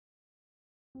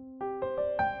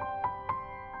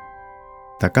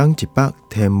逐天一百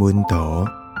天文图，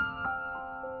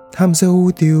探索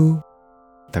宇宙。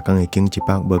逐天会经一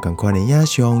百无同款的影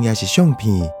像，也是相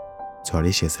片，带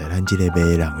你熟悉咱这个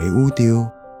迷人的宇宙。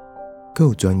更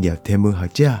有专业天文学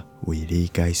者为你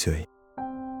解说。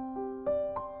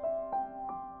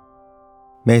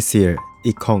Messier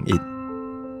 101，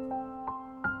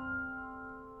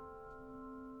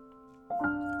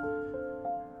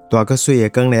大个水的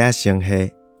光粒仔星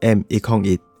系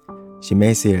M101是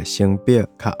Messier 星表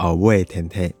较后尾的天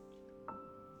体，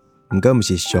毋过毋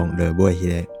是上落尾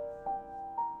迄个，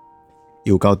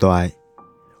有够大的，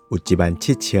有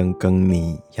17000光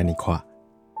年遐尼宽，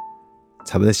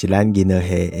差不多是咱银河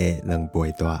系的2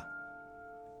倍大。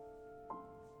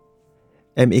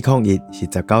M101是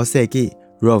19世纪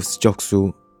Ross 博士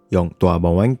用大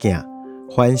望远镜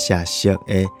反射式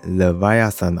的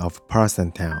Leviathan of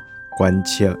Percentile 观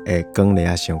测的光粒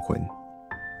仔成分。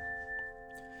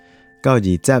到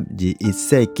21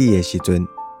世纪的时阵，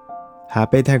哈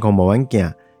贝太空望远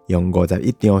镜用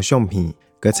51张相片，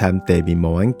佮参地面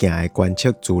望远镜的观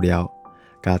测资料，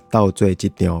甲斗做一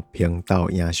张平斗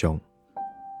影像。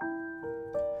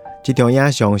这张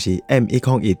影像是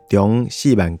M101中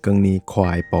40000光年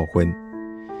宽的部分，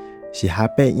是哈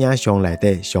贝影像内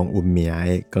底上有名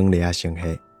的光粒仔星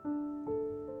系。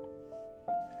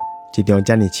这张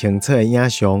这么清楚的影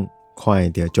像，看会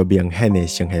到足明显的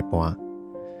星系盘，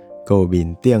佮有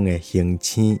面顶的星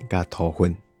星甲土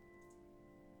粉。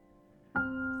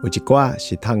有一寡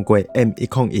是透过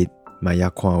M101嘛也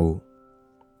看有。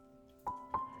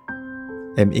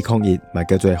M101嘛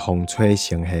叫做风吹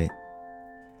星系，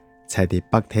踩伫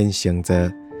北天星座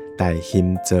大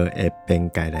星座的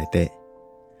边界内底，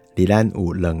离咱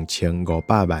有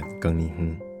2500万光年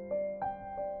远。